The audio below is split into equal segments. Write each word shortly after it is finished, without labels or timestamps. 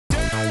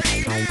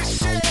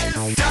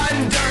dishes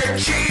done dirt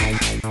cheap.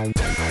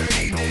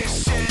 Dirty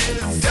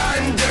dishes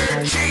done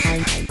dirt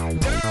cheap.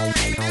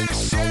 Dirty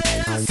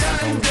dishes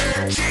done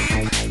dirt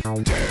cheap.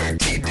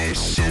 Dirty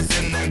dishes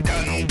and they're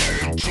done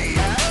dirt cheap.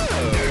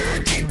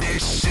 Dirty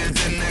dishes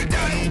and they're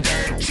done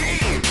dirt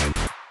cheap.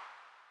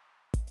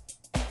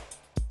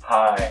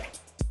 Hi,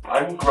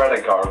 I'm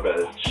Greta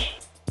Garbage.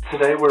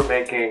 Today we're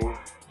making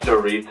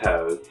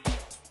Doritos.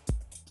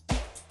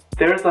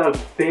 There's a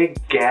big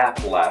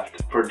gap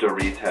left for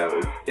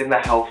Doritos in the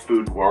health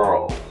food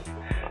world.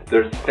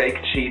 There's fake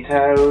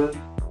Cheetos,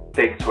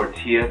 fake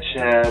tortilla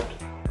chips,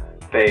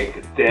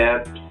 fake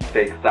dips,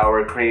 fake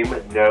sour cream,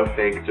 no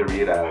fake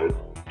Doritos.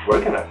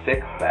 We're gonna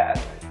fix that.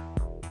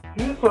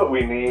 Here's what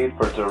we need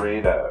for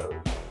Doritos.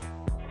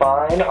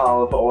 Fine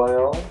olive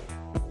oil,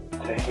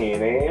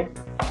 tahini,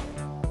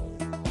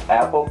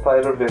 apple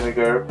cider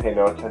vinegar, pay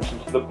no attention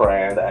to the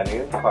brand, any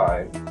is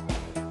fine.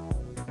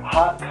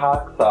 Hot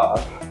cock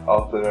sauce,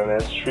 also known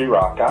as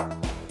sriracha.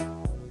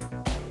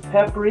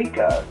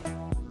 Paprika.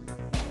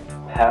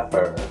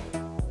 Pepper.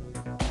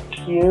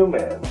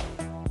 Cumin.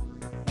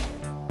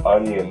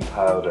 Onion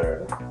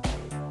powder.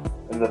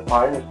 And the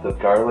finest of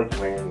garlic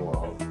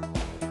granules.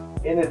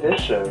 In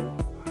addition,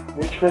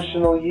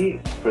 nutritional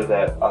yeast for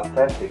that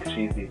authentic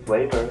cheesy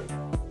flavor.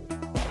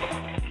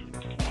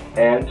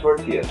 And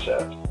tortilla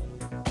chips.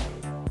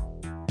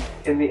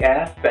 In the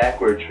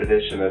ass-backward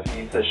tradition of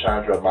Isa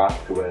Chandra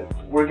Moskowitz,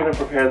 we're going to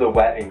prepare the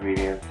wet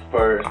ingredients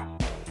first.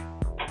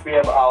 We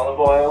have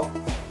olive oil.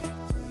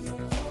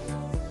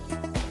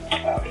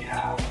 Oh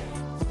yeah,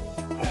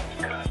 that's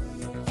good.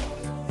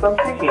 Some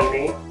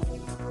tahini.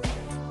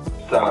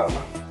 Some.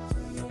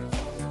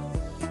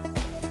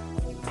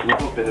 A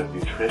little bit of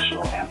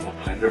nutritional apple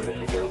cider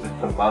vinegar with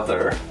some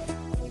mother.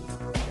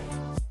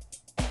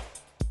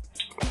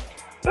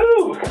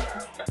 Ooh!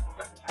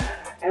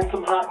 And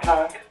some hot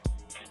cock.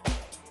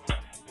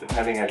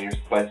 Depending on your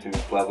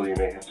spiciness level, you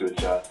may have to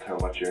adjust how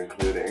much you're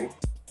including.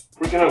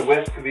 We're gonna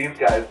whisk these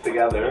guys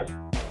together.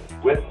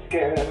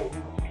 Whiskin',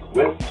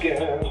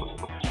 whiskin',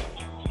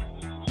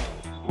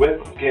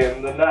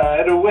 whiskin' the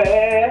night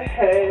away.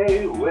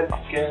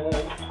 Whiskin',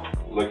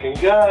 looking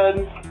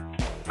good,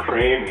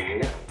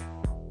 creamy.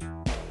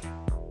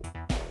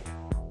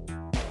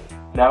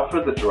 Now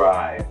for the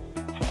dry,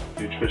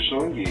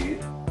 nutritional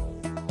yeast.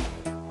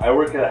 I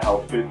work at a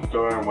health food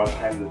store, and one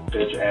time this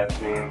bitch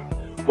asked me,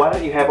 "Why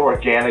don't you have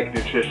organic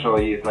nutritional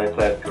yeast?" And I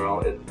said, "Girl,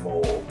 it's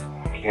mold.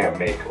 You can't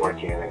make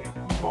organic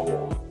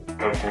mold."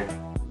 Okay.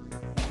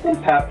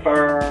 Some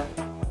pepper.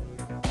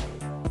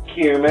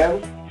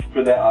 Cumin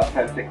for that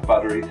authentic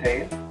buttery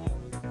taste.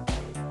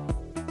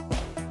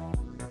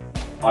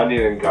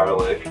 Onion and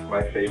garlic,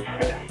 my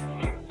favorite.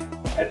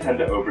 I tend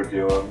to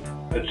overdo them.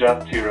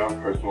 Adjust to your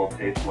own personal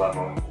taste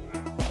level.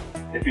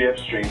 If you have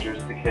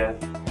strangers to kiss,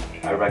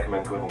 I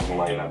recommend going a little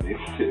light on these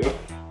two.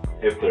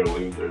 If they're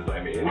losers, I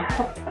mean.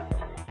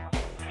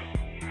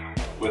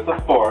 With a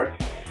fork,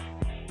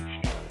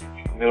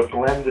 I'm going to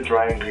blend the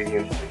dry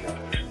ingredients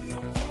together.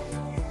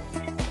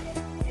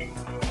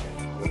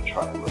 I'm going to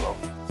try a little.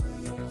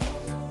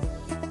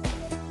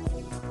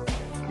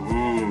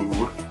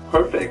 Ooh,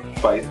 perfect.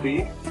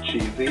 Spicy,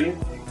 cheesy,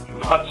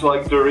 much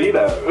like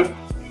Doritos.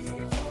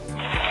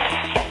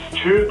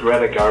 True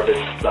Greta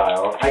Garbage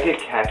style, I get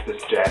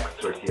Cactus Jack's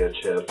tortilla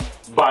chips.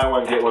 Buy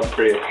one, get one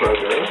free at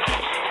Kroger.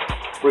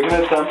 We're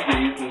going to dump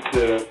these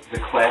into the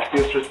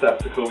classiest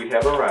receptacle we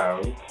have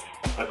around.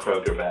 A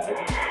Kroger bag.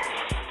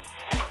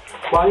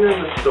 While you're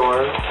in the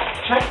store,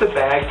 check the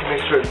bag to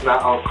make sure it's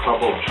not all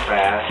crumbled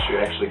trash.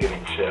 You're actually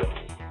getting chips.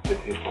 It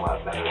tastes a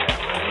lot better that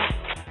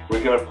way.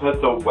 We're going to put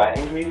the wet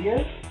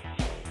ingredients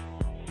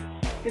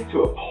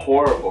into a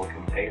pourable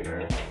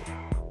container.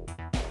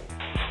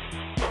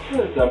 I'm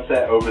going to dump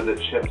that over the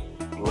chips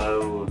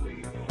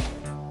slowly.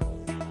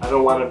 I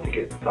don't want them to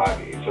get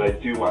soggy, but I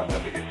do want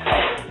them to get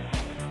covered.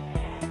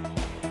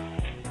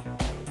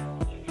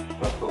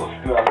 That's a little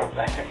bit on the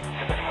back.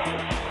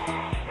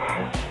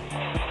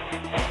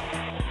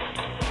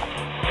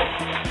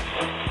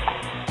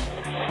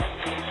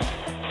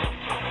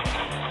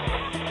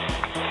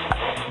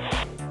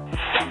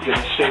 I'm going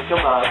to shake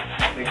them up,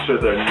 make sure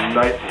they're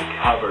nice and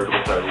covered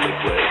with our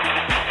liquid.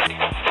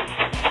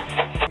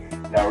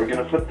 Now we're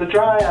going to put the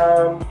dry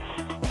on.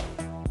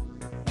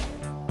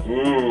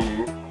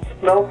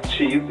 Smells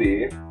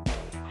cheesy. A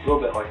little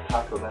bit like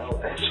Taco Bell,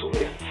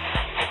 actually.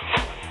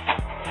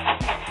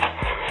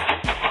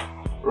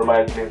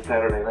 Reminds me of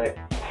Saturday night.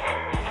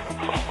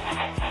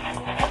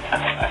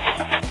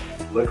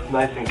 Looks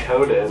nice and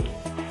coated.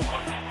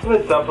 I'm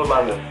going to dump them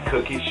on this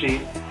cookie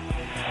sheet.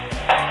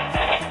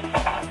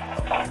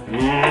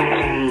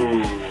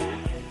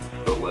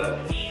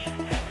 Delish.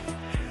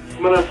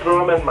 I'm going to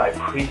throw them in my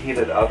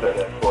preheated oven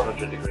at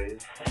 400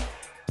 degrees.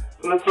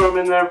 I'm going to throw them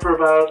in there for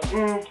about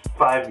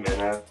 5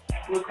 minutes.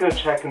 I'm just going to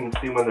check and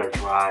see when they're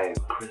dry and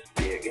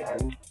crispy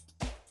again.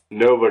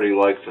 Nobody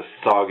likes a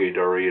soggy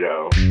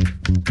Dorito.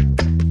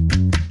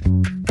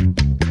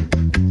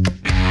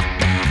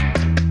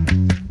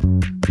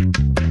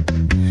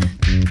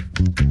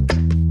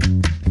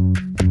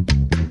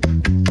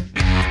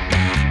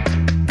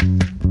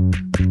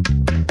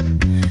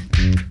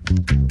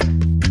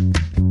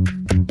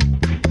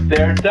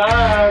 They're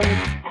done.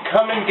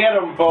 Come and get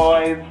them,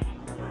 boys.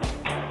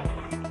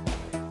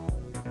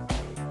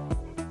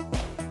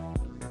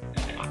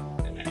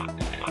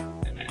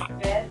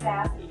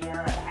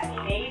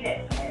 I hate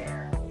it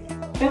there.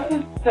 This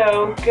is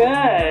so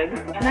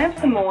good. Can I have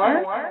some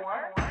more?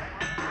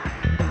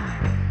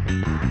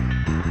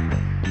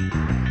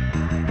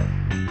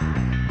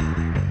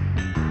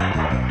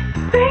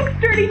 Thanks,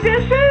 Dirty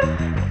Dishes!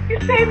 You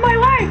saved my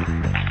life!